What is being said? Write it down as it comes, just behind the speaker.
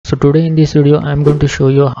So today in this video I am going to show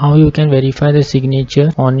you how you can verify the signature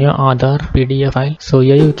on your Aadhaar PDF file. So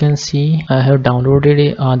here you can see I have downloaded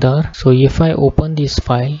a Aadhaar. So if I open this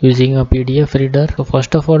file using a PDF reader, so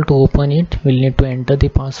first of all to open it we'll need to enter the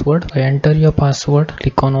password. Enter your password,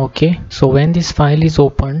 click on OK. So when this file is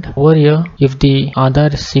opened, over here if the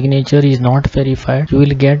Aadhaar signature is not verified, you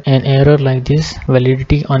will get an error like this,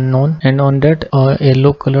 validity unknown, and on that a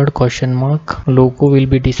yellow colored question mark logo will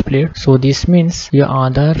be displayed. So this means your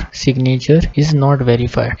Aadhaar signature is not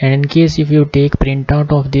verified, and in case if you take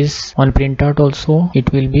printout of this, on printout also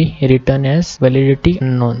it will be written as validity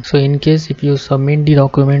unknown. So in case if you submit the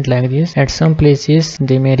document like this, at some places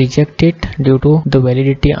they may reject it due to the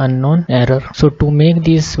validity unknown error. So to make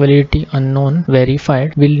this validity unknown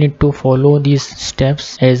verified, we'll need to follow these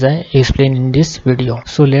steps as I explained in this video.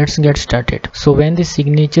 So let's get started. So when the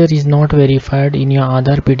signature is not verified in your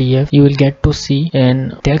Aadhaar PDF, you will get to see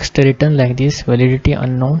an text written like this, validity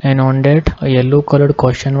unknown, and on that a yellow colored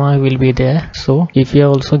question mark will be there. So if you are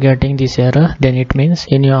also getting this error, then it means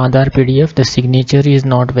in your Aadhaar PDF the signature is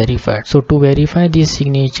not verified. So to verify this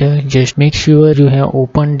signature, just make sure you have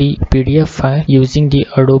opened the PDF file using the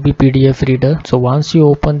Adobe PDF reader. So once you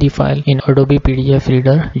open the file in Adobe PDF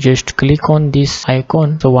reader, just click on this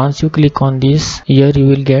icon. So once you click on this, here you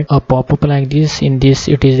will get a pop-up like this. In this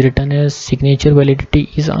it is written as signature validity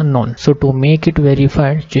is unknown. So to make it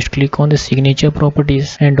verified, just click on the signature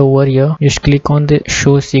properties, and over here just click on the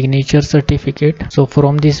show signature certificate. So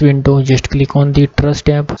from this window just click on the trust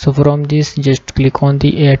tab. So from this just click on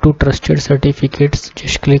the add to trusted certificates,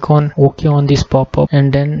 just click on OK on this pop-up,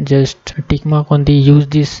 and then just tick mark on the use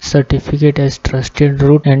this certificate as trusted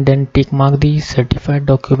root, and then tick mark the certified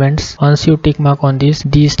documents. Once you tick mark on this,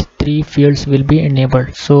 these three fields will be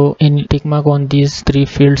enabled. So in tick mark on these three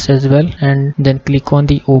fields as well, and then click on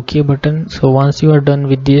the OK button. So once you are done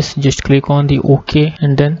with this, just click on the OK,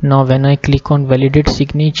 and then now when I click on validate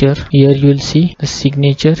signature, here you will see the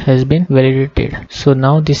signature has been validated. So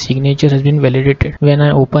now the signature has been validated. When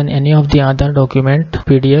I open any of the Aadhaar document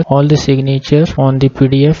PDF, all the signature on the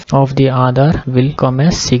PDF of the Aadhaar will come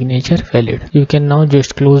as signature valid. You can now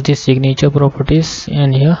just close the signature properties,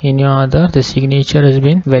 and here in your Aadhaar the signature has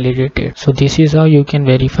been validated. So this is how you can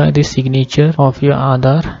verify the signature of your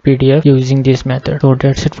Aadhaar PDF using this method. So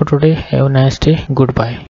that's it for today. Have a nice day. Goodbye.